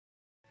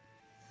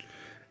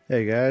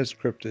Hey guys,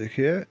 Cryptic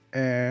here,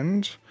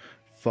 and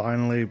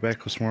finally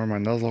back with some more of my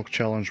Nuzlock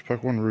challenge,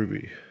 Pokemon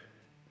Ruby.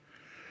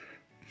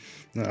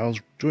 Now, I was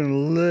doing a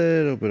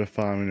little bit of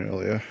farming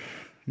earlier,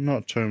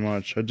 not too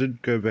much. I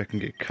did go back and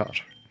get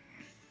cut,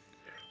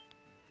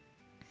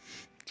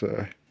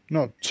 so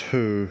not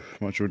too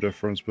much of a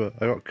difference, but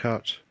I got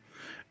cut.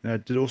 And I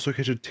did also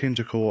catch a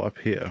tentacle up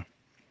here,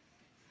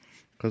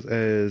 because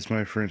as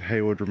my friend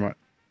Haywood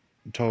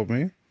told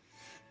me,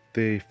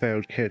 the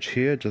failed catch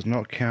here does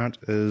not count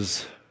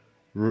as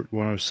Route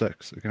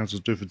 106, it counts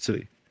as Duford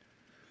City.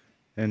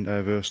 And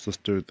I versed this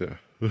dude there.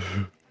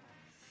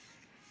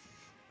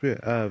 Yeah,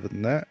 other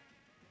than that,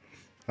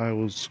 I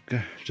was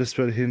just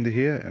about to head into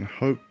here and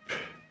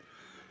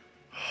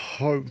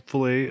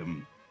hopefully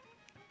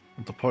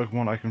the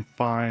Pokemon I can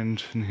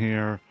find in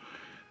here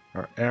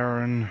are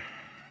Aaron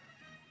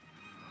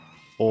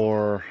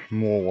or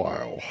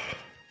Morwile.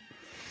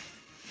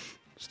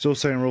 Still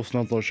saying rules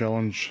not the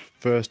challenge,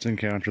 first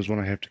encounter is when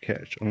I have to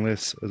catch,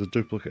 unless it's a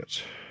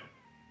duplicate.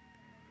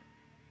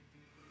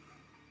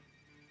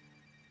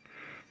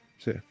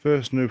 So yeah,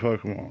 first new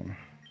Pokemon.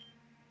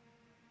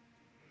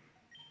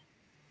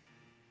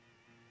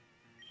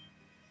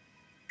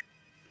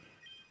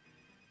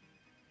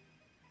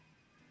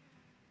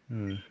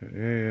 Okay,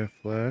 yeah,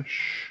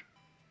 Flash.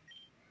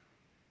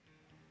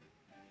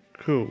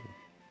 Cool.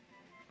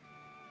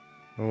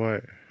 Oh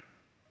wait.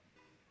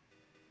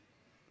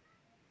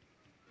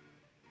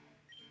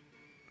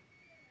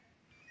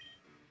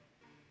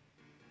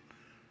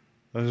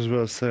 I was just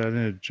about to say I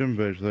need a gym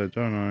badge for that,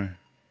 don't I?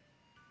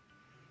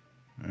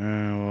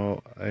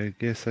 Well, I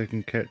guess I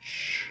can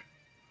catch...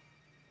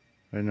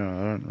 I know,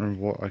 I don't remember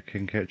what I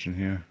can catch in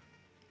here.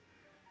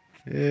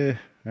 Yeah,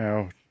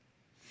 now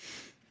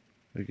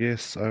I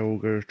guess I will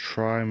go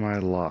try my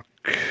luck.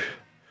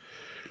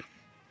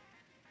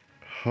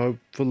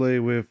 Hopefully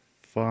we've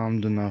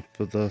farmed enough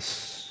for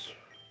this.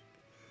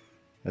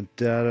 I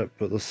doubt it,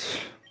 but this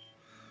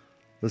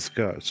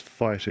guy's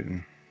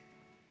fighting.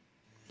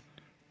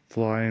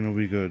 Flying will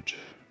be good.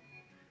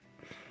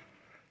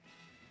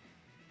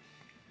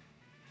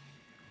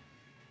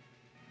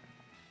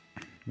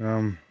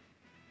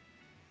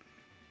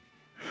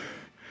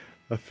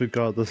 I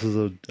forgot this is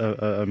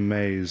a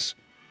maze.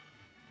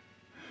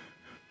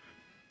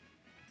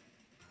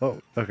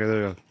 Oh, okay,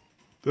 there we go.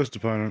 First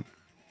opponent.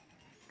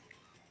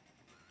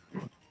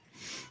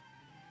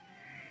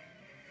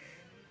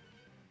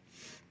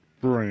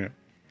 Bring it.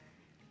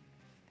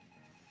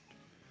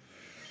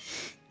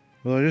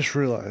 Well, I just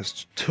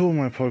realized two of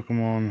my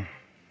Pokemon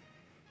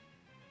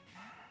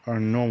are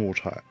normal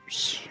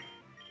types.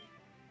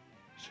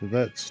 So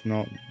that's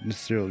not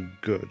necessarily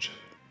good.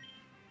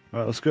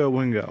 Alright, let's go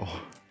Wingo.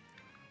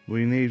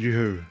 We need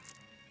you.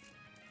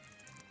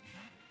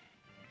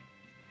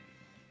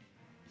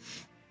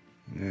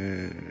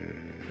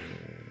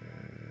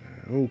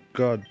 Oh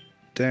god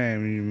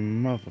damn, you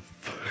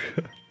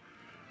motherfucker.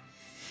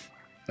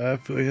 I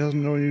feel he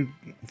doesn't know any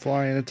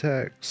flying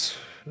attacks.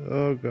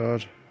 Oh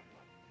god.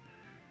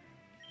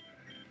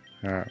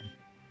 Alright.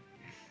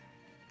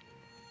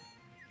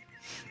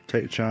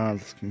 Take a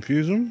chance,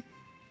 confuse him.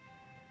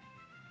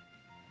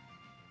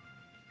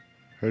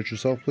 Hurt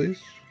yourself,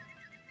 please.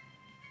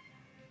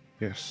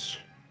 Yes.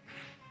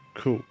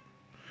 Cool.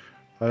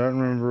 I don't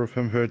remember if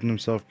him hurting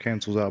himself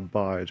cancels out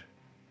Bide.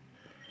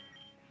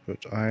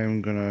 But I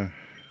am gonna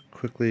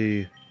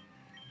quickly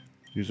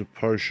use a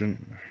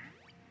potion.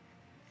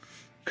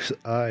 Because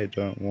I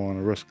don't want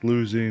to risk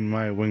losing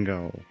my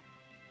Wingull.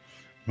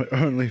 My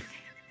only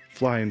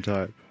flying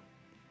type.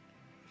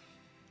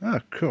 Ah,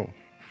 cool.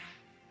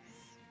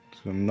 He's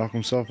gonna knock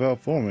himself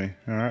out for me.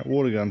 Alright,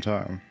 water gun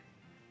time.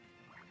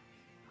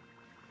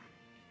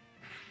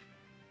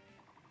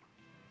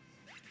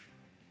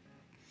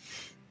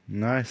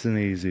 Nice and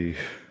easy.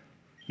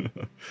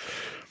 Well,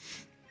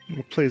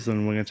 please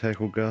then wing attack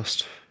or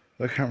gust.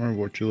 I can't remember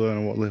what you learn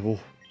and what level.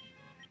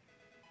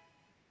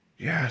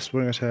 Yes,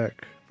 wing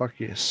attack. Fuck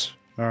yes.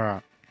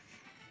 Alright.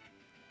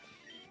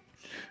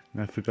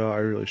 And I forgot I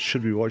really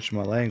should be watching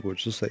my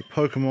language. Just like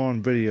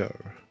Pokemon video.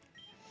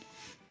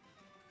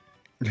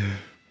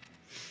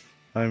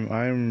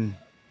 I'm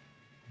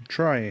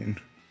trying.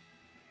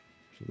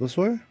 Is it this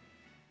way?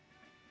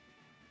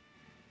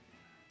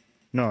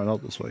 No,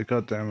 not this way.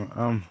 God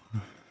damn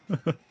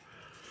it.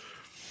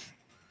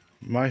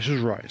 Might is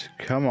right.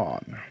 Come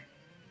on.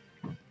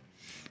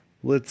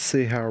 Let's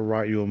see how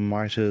right your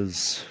might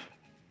is.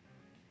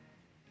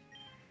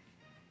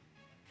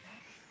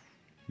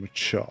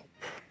 Machop.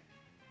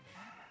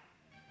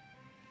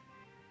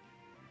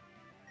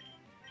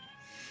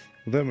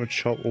 Well, that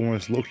Machop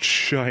almost looked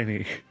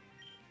shiny.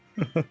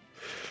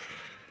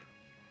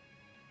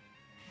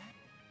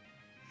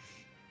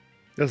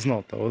 It's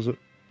not though, is it?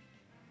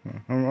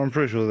 I'm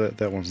pretty sure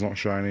that one's not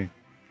shiny.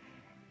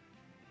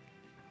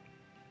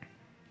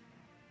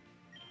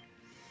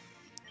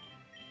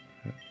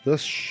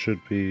 This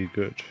should be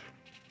good.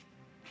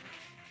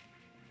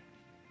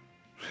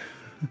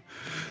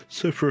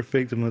 Super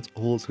effective, and that's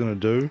all it's gonna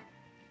do.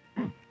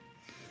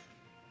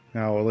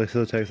 Now, at least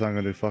it takes I'm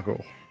gonna do fuck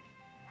all.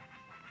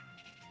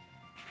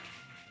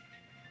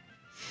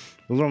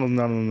 As long as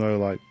none of them know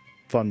like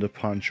Thunder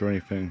Punch or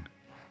anything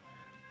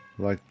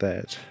like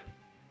that.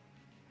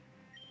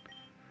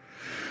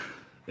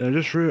 And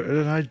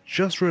I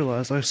just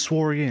realized I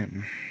swore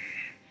again.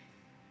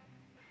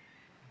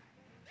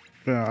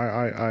 You know,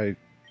 I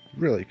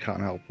really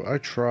can't help it. I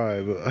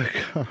try, but I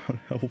can't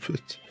help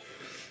it.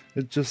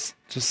 It just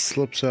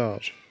slips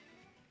out.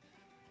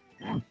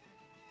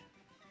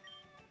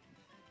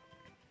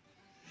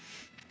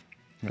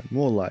 Right,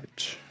 more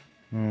light.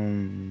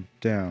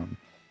 Down.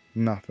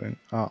 Nothing.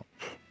 Up.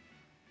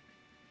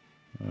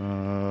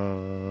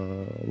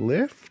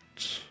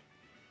 Left?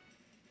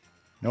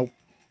 Nope.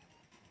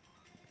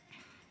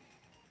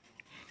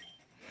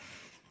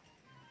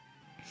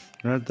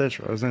 No, that's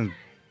right. His name's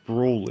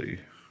Brawly.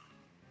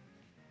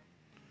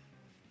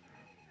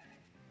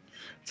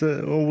 It's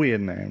a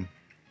weird name.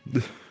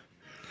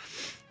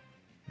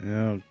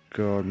 Oh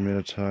god,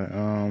 meditate.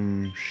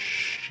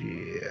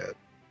 Shit.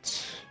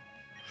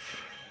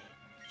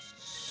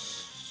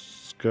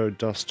 Let's go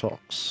Dust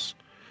Tox.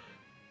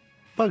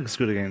 Bug's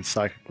good against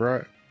Psychic,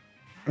 right?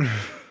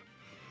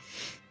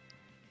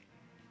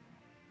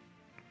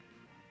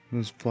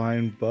 This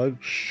flying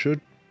bug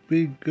should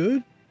be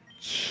good.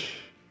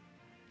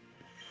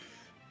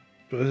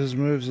 But his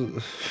moves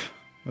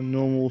are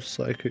normal,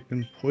 Psychic,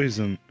 and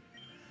Poison.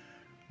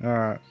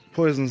 Alright,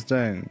 Poison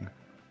Sting.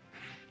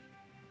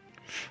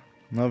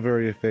 Not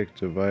very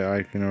effective,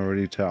 I can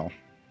already tell.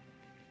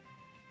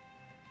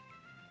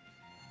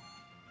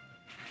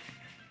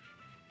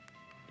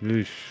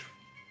 Eesh.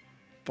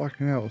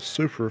 Fucking hell,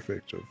 super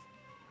effective.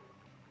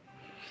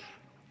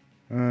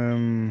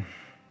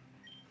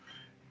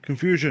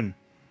 Confusion.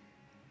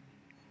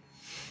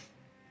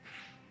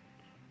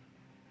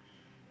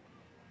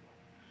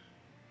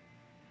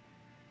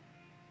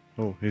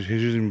 Oh, he's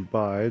using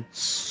Bide,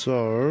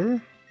 so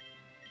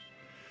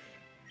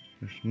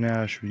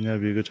now should be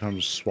a good time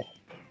to swap.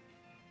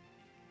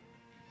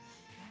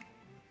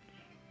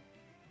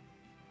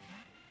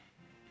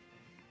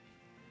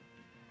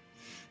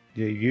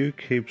 Yeah, you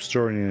keep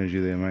storing energy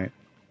there, mate.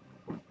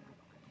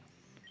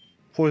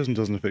 Poison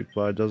doesn't affect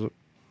Bide, does it?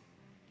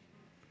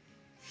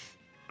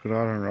 Cause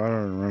I don't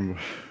remember.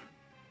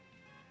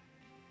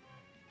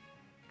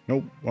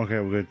 Nope. Okay,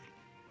 we're good.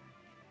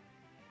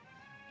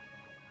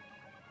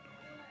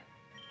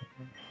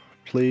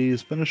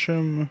 Please finish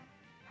him.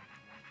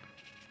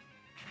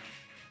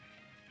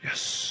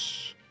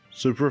 Yes.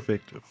 Super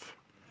effective.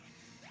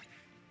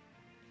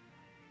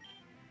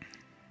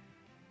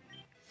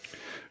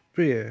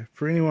 But yeah,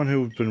 for anyone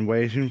who's been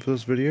waiting for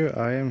this video,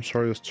 I am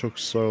sorry this took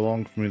so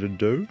long for me to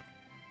do.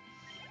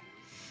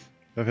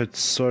 I've had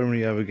so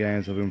many other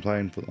games I've been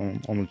playing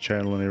on the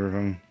channel and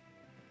everything.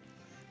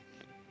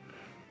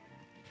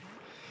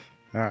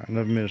 Alright,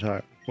 another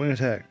meditate. Wing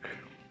attack.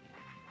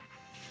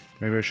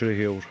 Maybe I should have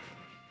healed.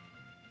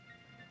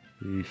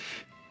 Eesh.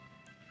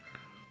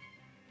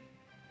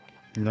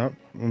 Nope,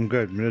 I'm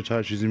good.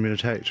 Meditate's using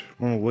meditate.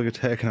 One more wing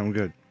attack and I'm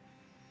good.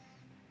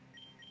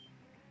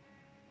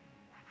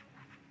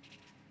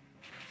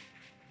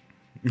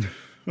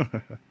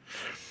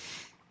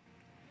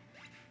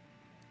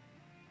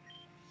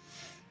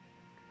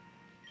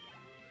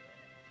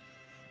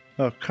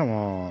 Oh, come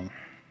on.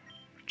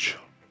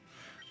 Chop.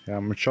 Yeah,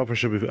 my chopper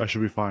I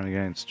should be fine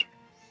against.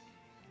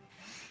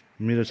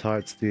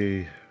 Meditate's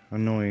the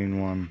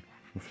annoying one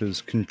with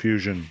his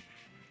confusion.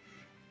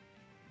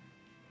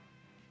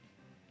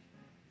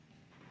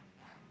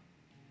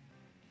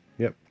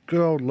 Yep, good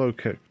old low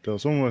kick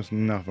does almost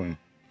nothing.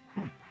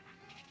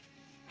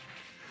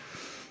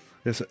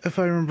 Yes, if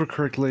I remember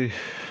correctly,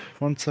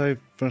 once I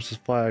finish this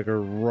fight I go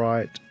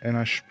right and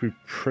I should be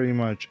pretty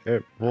much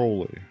at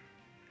Brawly.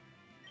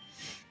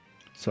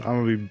 So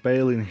I'm going to be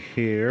bailing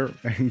here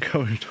and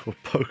going to a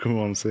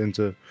Pokemon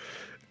Center and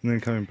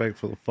then coming back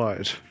for the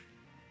fight.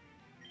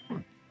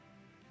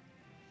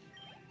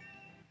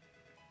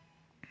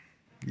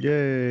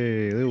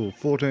 Yay, level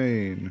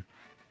 14.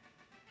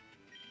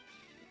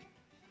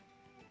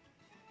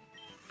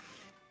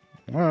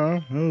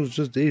 Well, it was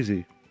just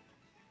easy.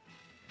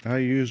 I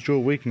used your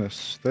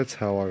weakness. That's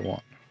how I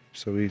won.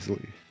 So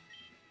easily.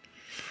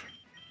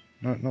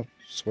 No, not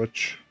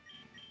switch.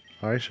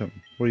 Item.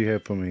 What do you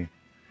have for me?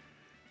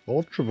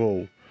 Ultra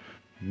Ball.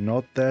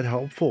 Not that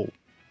helpful.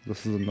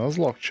 This is a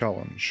Nuzlock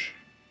challenge.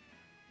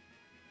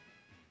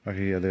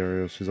 Okay, yeah, there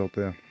he is. He's out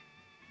there.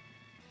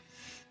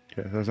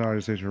 Okay, so now I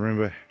just need to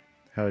remember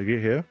how to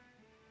get here.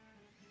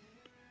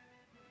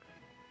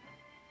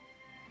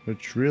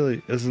 Which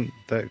really isn't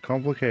that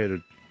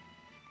complicated.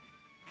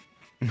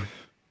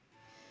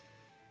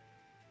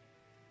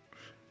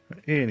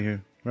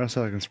 Anywho, we're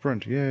outside, I can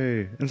sprint.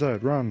 Yay!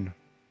 Inside, run!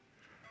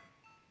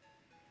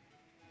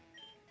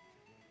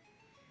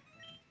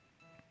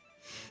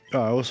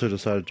 Oh, I also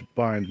decided to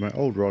bind my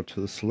old rod to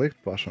the select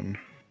button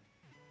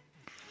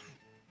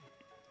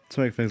to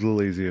make things a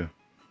little easier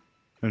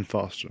and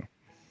faster.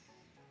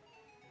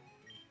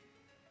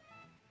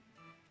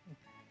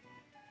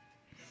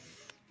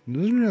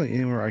 There isn't really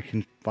anywhere I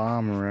can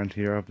farm around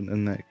here other than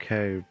in that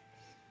cave.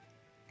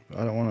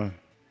 I don't want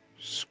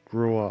to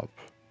screw up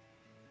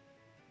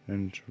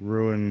and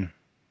ruin.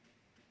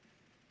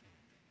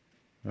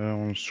 I don't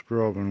want to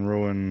screw up and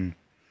ruin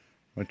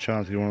my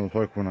chance to get one of the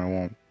Pokemon I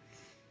want.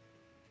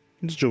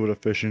 Let's do a bit of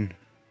fishing.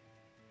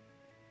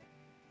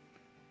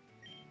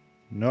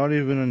 Not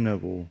even a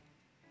nibble.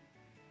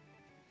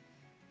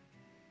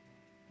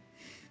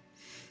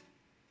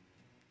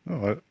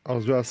 Oh, I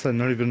was about to say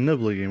not even a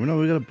nibble again. No,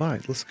 we got a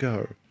bite. Let's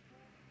go.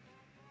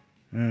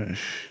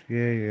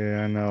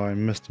 Yeah, I know. I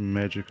missed a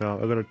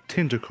Magikarp. I got a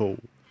tentacle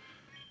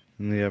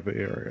in the upper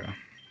area.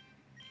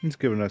 Let's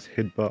give it a nice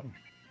headbutt.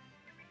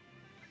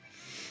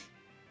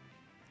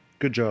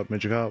 Good job,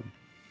 Magikarp.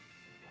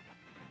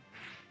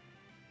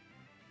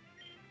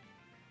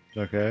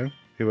 Okay,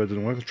 headbutt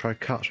didn't work. Let's try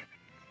cut.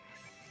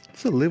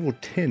 It's a level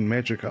 10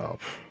 Magikarp.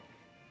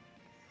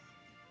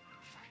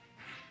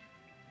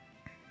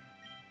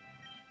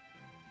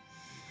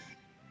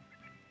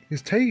 He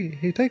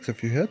takes a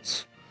few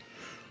hits.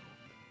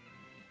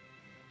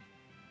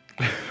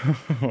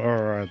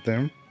 Alright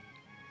then.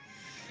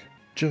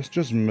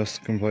 Just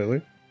missed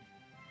completely.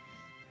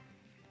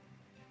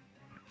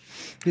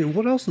 Yeah,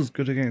 what else is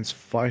good against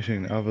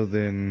fighting other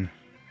than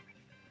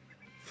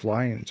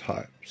flying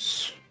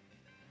types?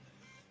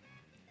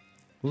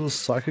 Was it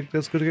Psychic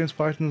that's good against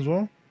fighting as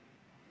well?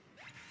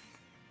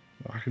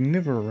 I can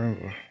never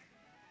remember.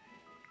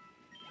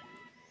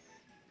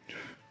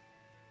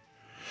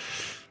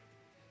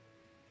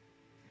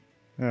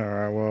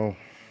 Alright, well.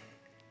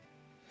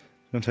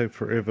 It's gonna take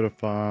forever to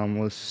farm.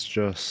 Let's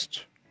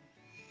just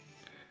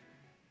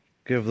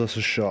give this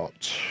a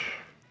shot.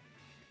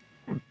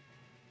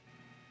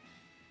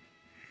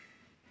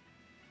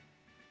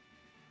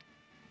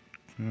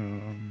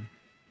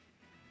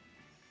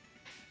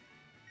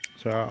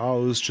 So I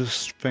was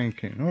just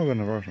thinking, oh, I'm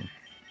gonna rush him.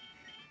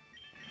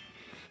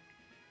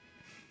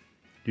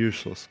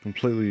 Useless,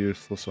 completely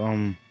useless.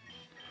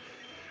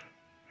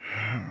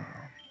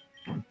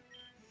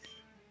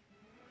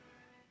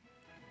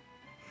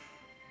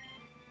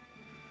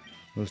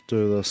 Let's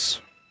do this.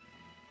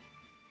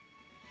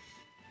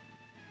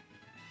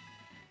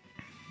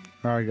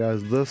 Alright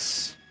guys,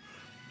 this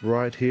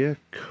right here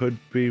could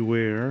be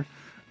where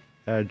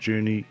our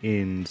journey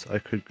ends. I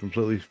could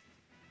completely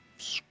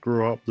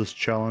screw up this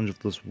challenge of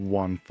this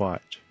one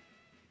fight.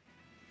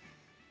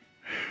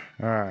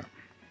 Alright.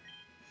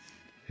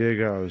 Here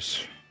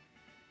goes.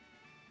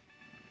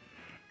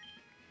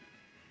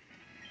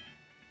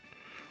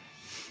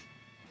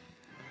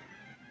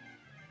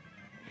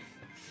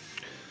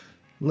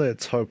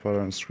 Let's hope I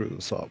don't screw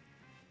this up.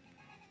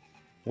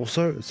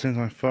 Also, it seems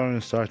my phone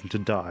is starting to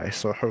die,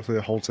 so hopefully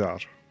it holds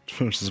out to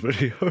finish this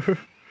video.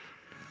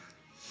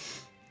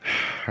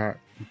 Alright,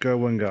 go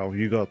Wingull,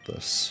 you got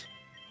this.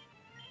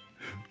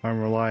 I'm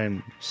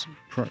relying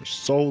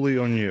solely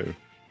on you.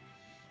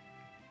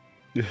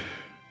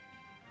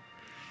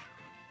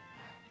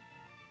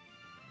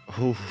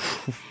 Oh,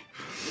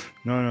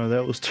 no,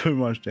 that was too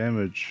much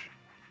damage.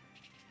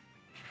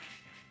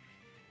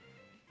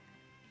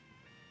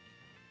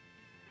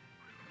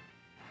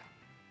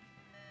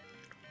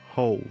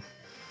 Oh,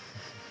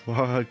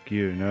 fuck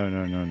you.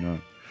 No.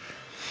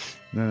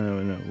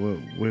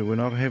 We're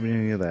not having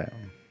any of that.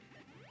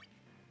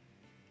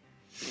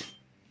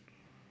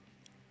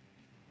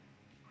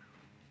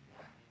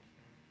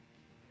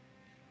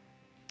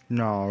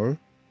 No,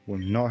 we're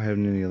not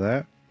having any of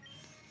that.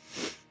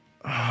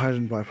 Oh, I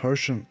didn't buy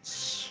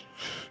potions.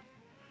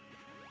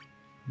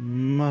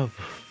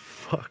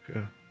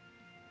 Motherfucker.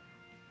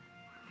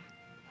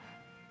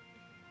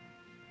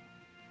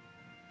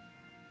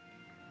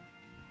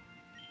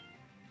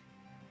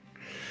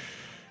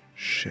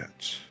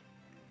 Shit.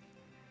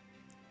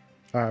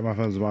 Alright, my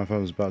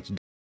phone's about to die.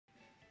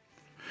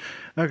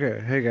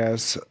 Okay, hey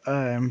guys,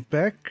 I'm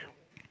back.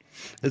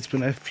 It's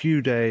been a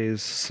few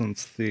days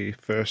since the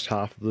first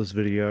half of this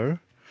video.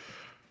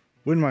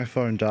 When my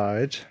phone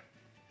died,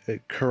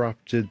 it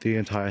corrupted the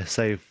entire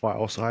save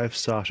file, so I had to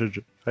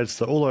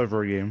start all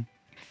over again.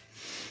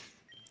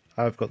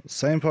 I've got the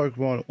same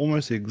Pokemon,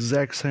 almost the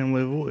exact same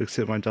level,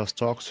 except my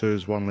Dustox,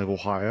 who's one level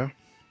higher.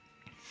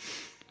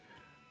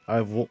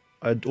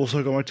 I'd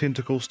also got my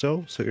Tentacle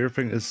still, so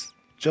everything is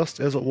just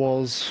as it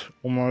was,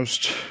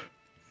 almost.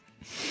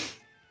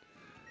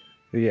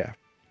 But yeah.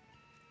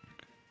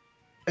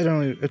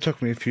 It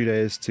took me a few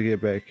days to get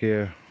back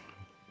here,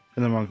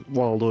 and then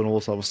while doing all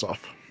this other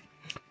stuff.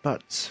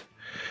 But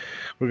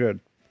we're good.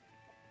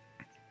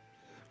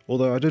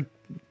 Although I did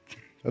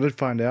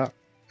find out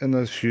in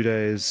those few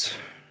days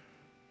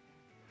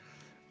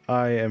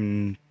I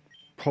am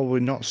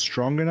probably not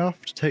strong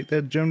enough to take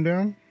that gym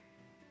down.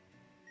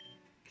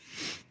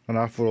 And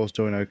I thought I was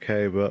doing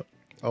okay, but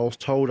I was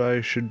told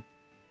I should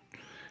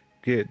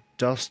get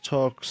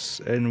Dustox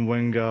and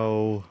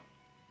Wingull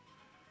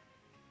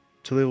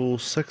to level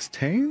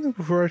 16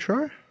 before I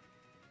try.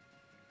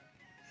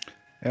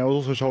 And I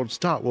was also told to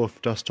start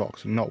with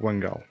Dustox and not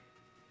Wingull.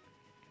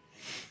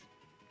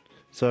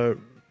 So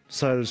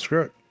decided,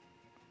 screw it.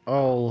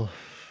 I'll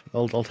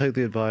take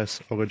the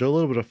advice. I'll go do a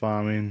little bit of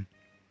farming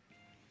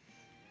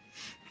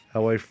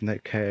away from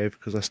that cave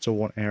because I still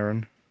want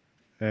Aaron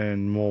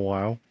and more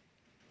WoW.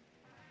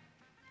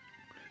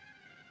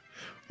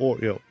 or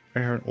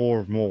Aaron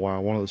or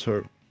Morwile, one of the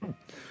two.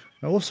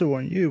 I also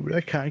want you, but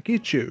I can't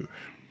get you.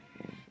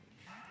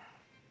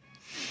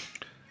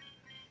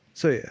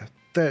 So yeah,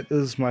 that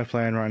is my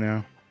plan right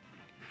now.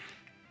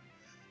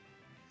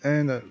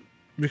 And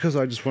because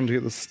I just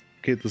wanted to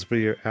get this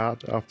video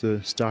out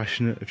after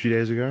starting it a few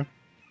days ago.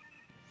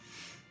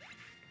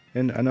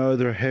 And I know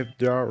there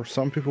are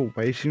some people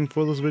waiting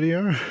for this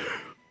video.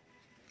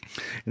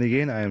 And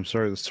again, I am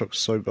sorry this took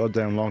so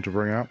goddamn long to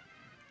bring up.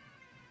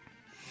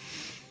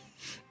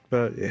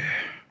 But yeah,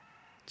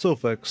 it's all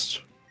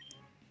fixed.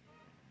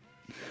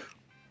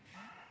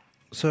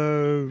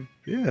 So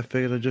yeah, I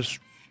figured I'd just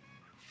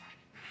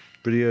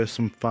video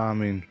some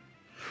farming.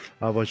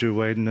 Otherwise you're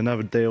waiting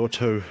another day or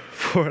two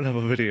for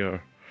another video.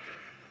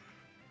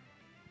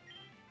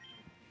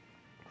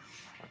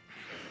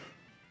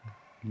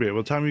 But yeah, by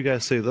the time you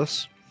guys see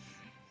this,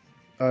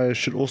 I'm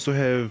also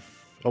going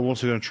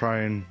to try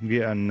and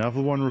get another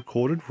one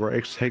recorded where I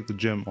actually take the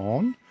gym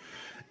on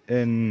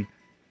in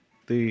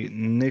the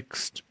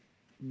next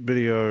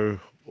video,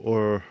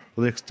 or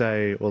the next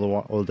day,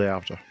 or the day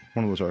after,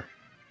 one of the two.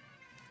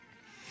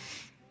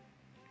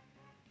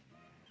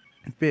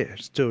 But yeah,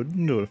 just do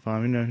it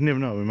fine. You know, you never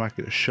know, we might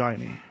get a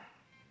shiny.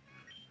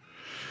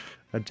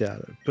 I doubt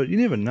it, but you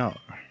never know.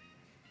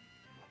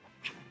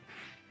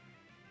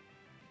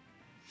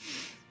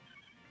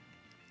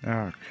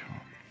 Okay.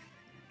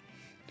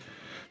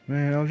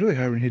 Man, I was really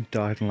hoping he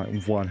died in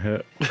like one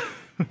hit.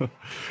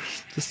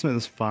 Just to make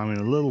this farming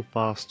a little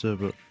faster,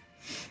 but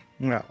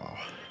no.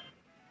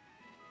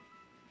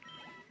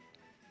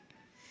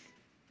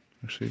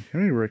 Actually, how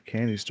many red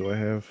candies do I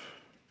have?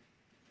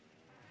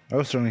 I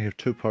also only have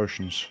 2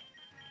 potions.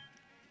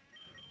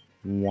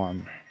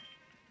 1.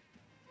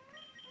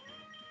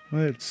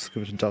 Let's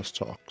give it a dust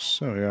tox.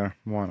 There we go.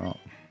 Why not?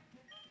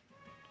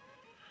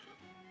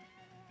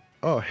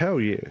 Oh,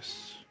 hell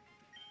yes.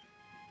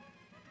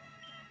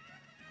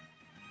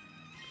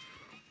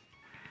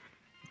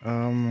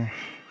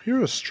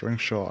 Here's a string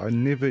shot. I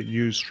never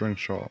use string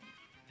shot.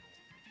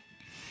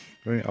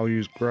 I mean, I'll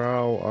use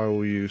growl, I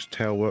will use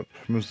tail whip,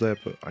 that,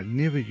 but I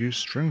never use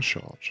string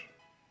shot.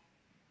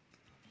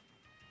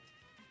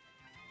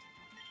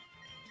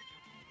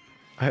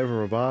 I have a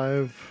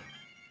revive.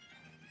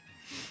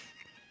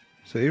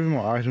 So even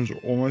my items are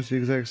almost the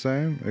exact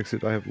same,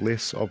 except I have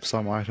less of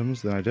some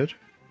items than I did.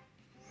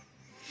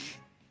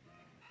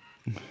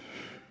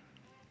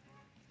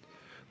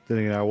 Then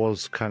again, I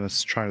was kind of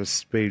trying to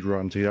speed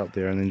run to get up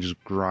there and then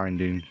just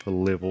grinding for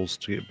levels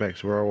to get back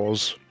to where I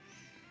was.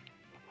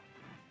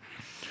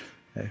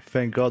 Hey,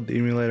 thank God the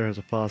emulator has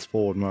a fast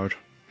forward mode.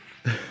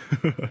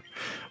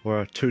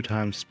 Or a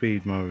 2x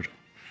speed mode.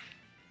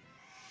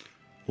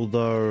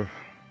 Although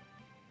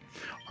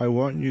I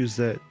won't use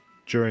that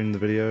during the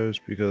videos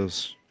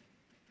because,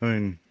 I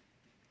mean,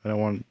 I don't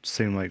want it to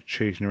seem like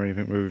cheating or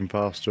anything, moving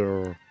faster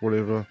or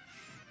whatever.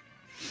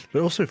 But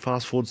it also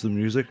fast forwards the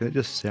music and it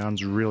just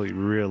sounds really,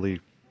 really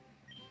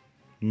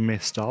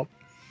messed up.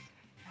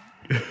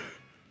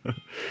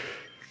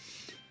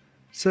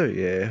 So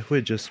yeah,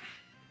 we're just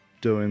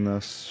doing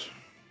this.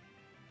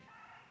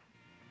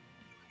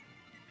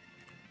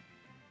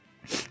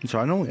 So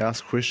I normally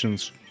ask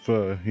questions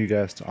for you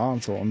guys to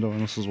answer while I'm doing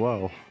this as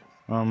well.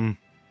 Now,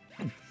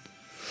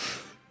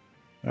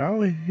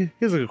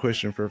 here's a good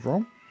question for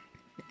everyone.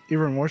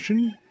 Everyone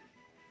watching,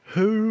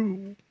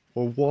 who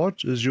or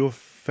what is your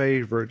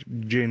favorite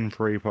Gen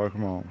 3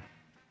 Pokemon?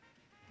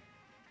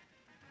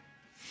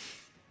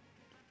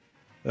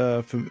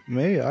 For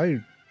me,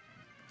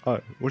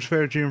 what's your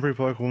favorite Gen 3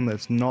 Pokemon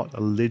that's not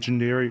a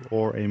legendary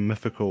or a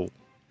mythical?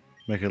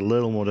 Make it a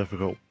little more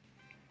difficult.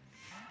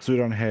 So we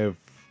don't have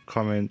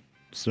comments,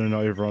 so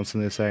not everyone's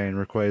sitting there saying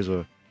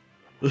Rayquaza.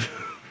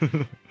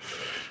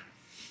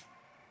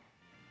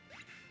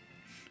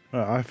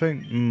 I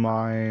think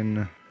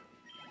mine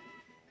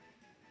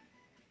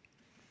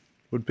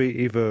would be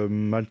either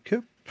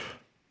Mudkip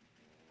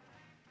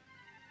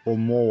or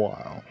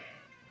Morwile.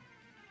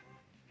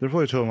 They're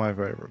probably 2 of my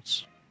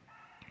favorites.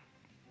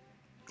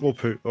 Or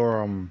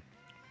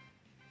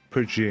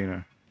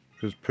Poochyena,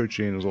 because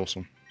Poochyena is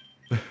awesome.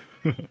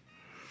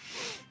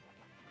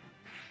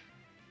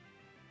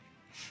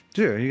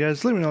 Yeah, you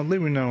guys let me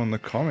know in the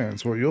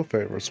comments what your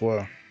favorites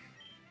were.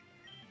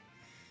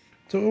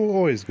 It's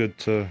always good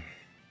to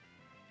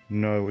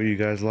know what you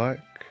guys like.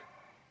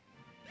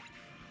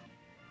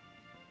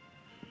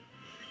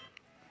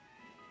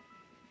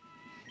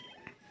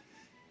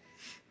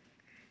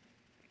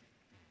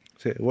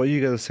 So what you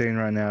guys are seeing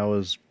right now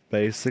is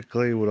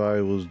basically what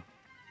I was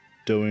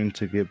doing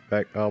to get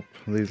back up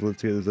these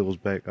levels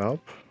back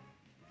up.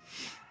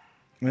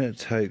 And it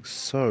takes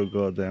so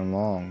goddamn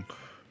long.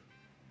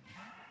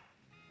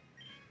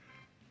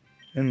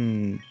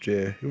 And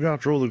yeah, even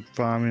after all the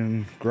farming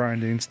and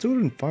grinding, still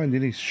didn't find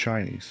any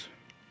shinies.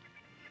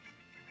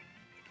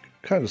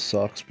 Kinda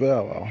sucks, but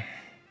oh well.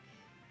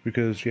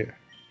 Because yeah,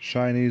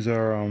 shinies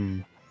are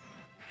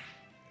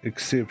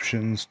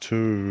exceptions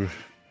to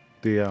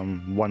the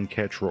one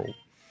catch rule.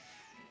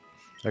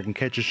 I can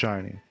catch a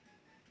shiny,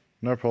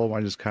 no problem,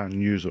 I just can't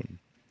use them.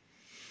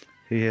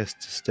 he has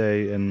to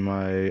stay in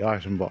my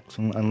item box,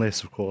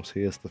 unless of course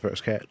he is the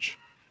first catch.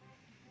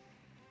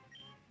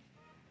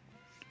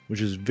 Which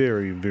is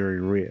very,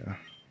 very rare.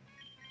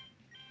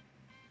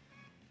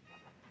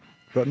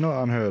 But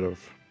not unheard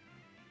of.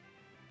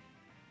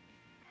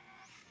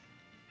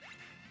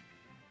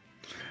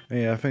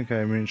 Yeah, I think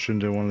I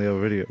mentioned in one of the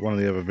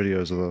other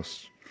videos of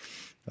this.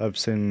 I've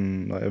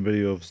seen like a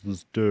video of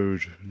this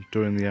dude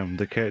doing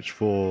the catch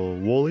for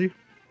Wally,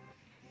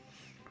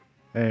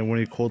 and when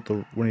he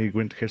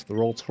went to catch the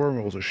Rolts for him,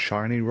 it was a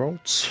shiny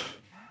Rolts.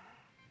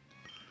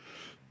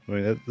 I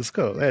mean, that's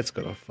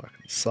gotta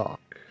fucking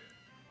suck.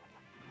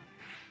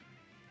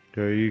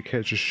 Go, you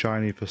catch a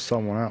shiny for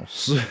someone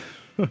else.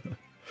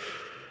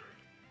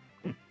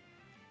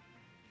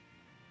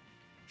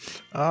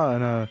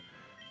 And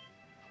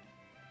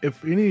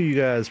if any of you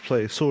guys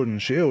play Sword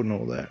and Shield and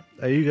all that,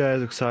 are you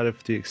guys excited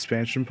for the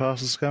expansion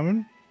passes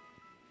coming?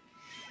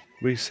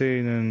 We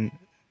seen an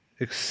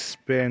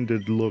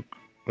expanded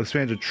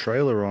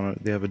trailer on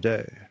it the other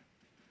day.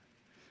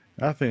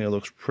 I think it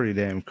looks pretty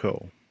damn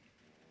cool.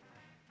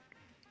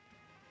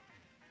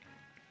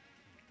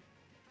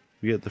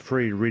 We get the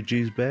free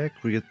Regis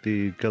back. We get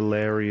the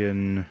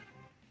Galarian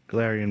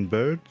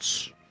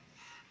birds.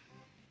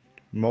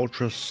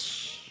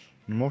 Moltres,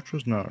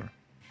 no.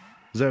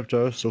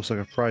 Zapdos looks like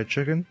a fried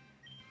chicken.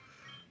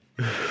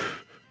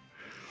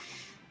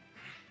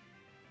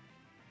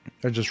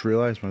 I just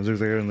realized my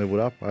Zigzagoon only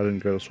leveled up. I didn't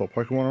go to swap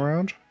Pokemon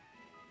around.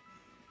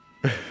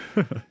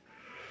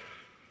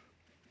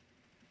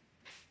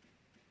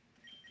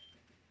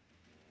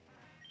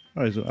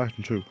 Oh, he's an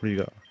item too. What do you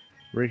got?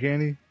 Rare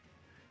candy?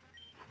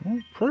 Well,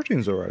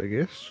 protein's alright, I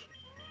guess.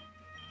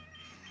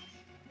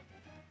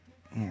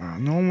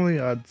 Normally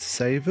I'd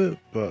save it,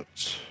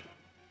 but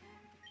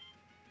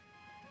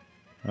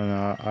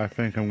I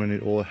think I'm gonna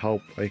need all the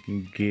help I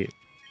can get.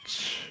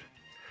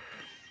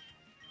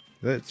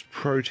 Let's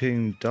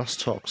protein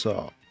Dustox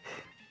up.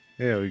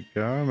 There we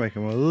go, make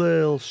him a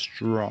little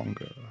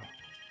stronger.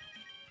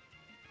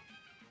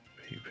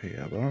 PP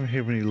up. I don't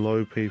have any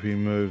low PP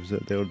moves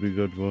that would be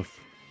good with.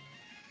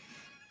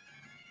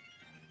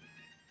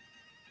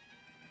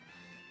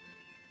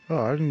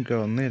 Oh, I didn't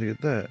go in there to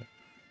get that.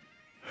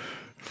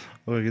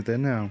 I'm gonna get that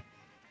now.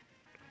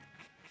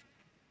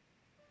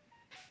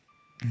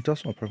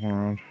 That's not Pokemon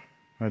around.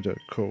 I did.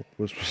 Cool.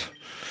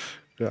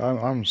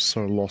 I'm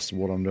so lost in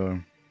what I'm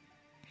doing.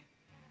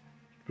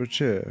 But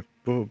yeah,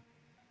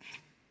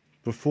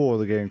 before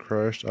the game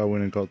crashed, I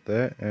went and got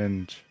that,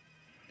 and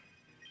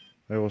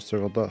I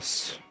also got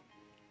this.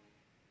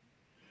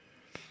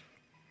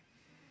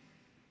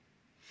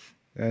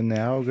 And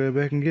now I'll go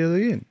back and get it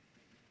again.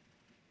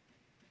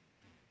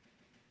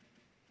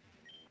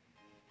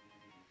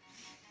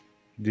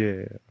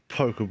 Yeah,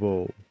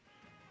 Pokeball.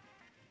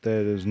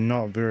 That is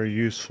not very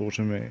useful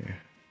to me.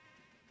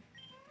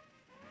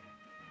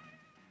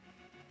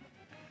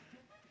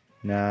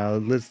 Now,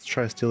 let's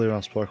try stealing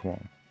our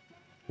Pokemon.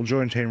 We'll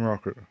join Team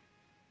Rocket.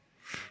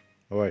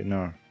 Oh wait,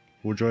 no.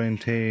 We'll join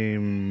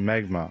Team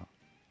Magma.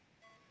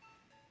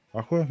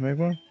 Aqua?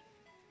 Magma?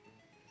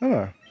 I don't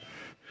know.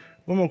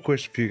 One more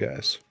question for you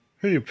guys.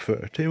 Who do you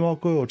prefer? Team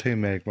Aqua or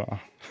Team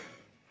Magma?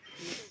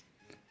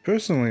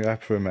 Personally, I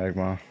prefer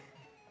Magma.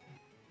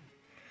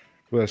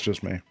 Well, that's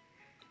just me.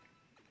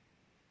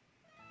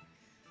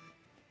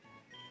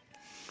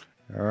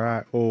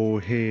 Alright, all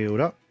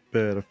healed up.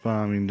 Bit of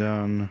farming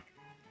done.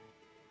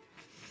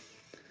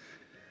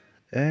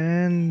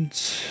 And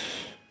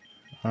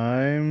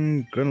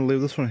I'm gonna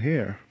leave this one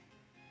here.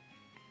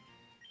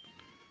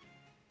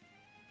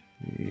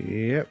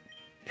 Yep.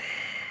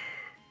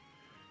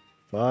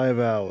 5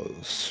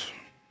 hours.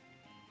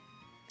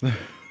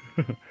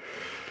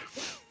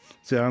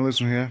 So yeah, I'm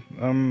listening here.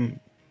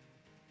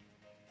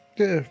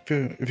 Yeah,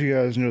 if you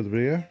guys enjoyed the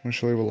video, make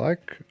sure to leave a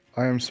like.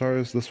 I am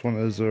sorry as this one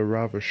is a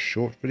rather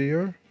short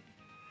video.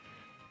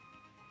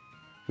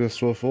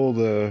 Just with all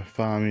the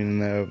farming in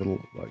there over the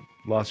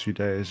last few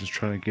days, just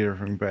trying to get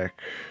everything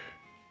back.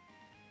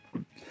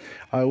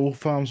 I will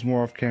farm some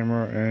more off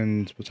camera,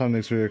 and by the time the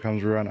next video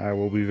comes around, I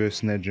will be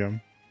versing that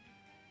gym.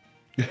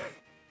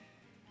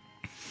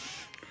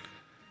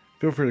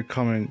 Feel free to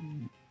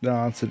comment,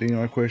 answer any of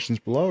my questions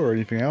below, or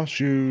anything else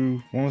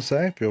you want to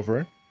say, feel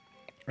free.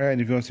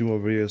 And if you want to see more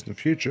videos in the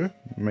future,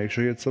 make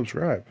sure you hit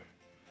subscribe.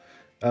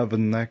 Other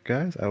than that,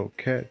 guys, I will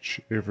catch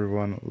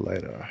everyone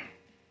later.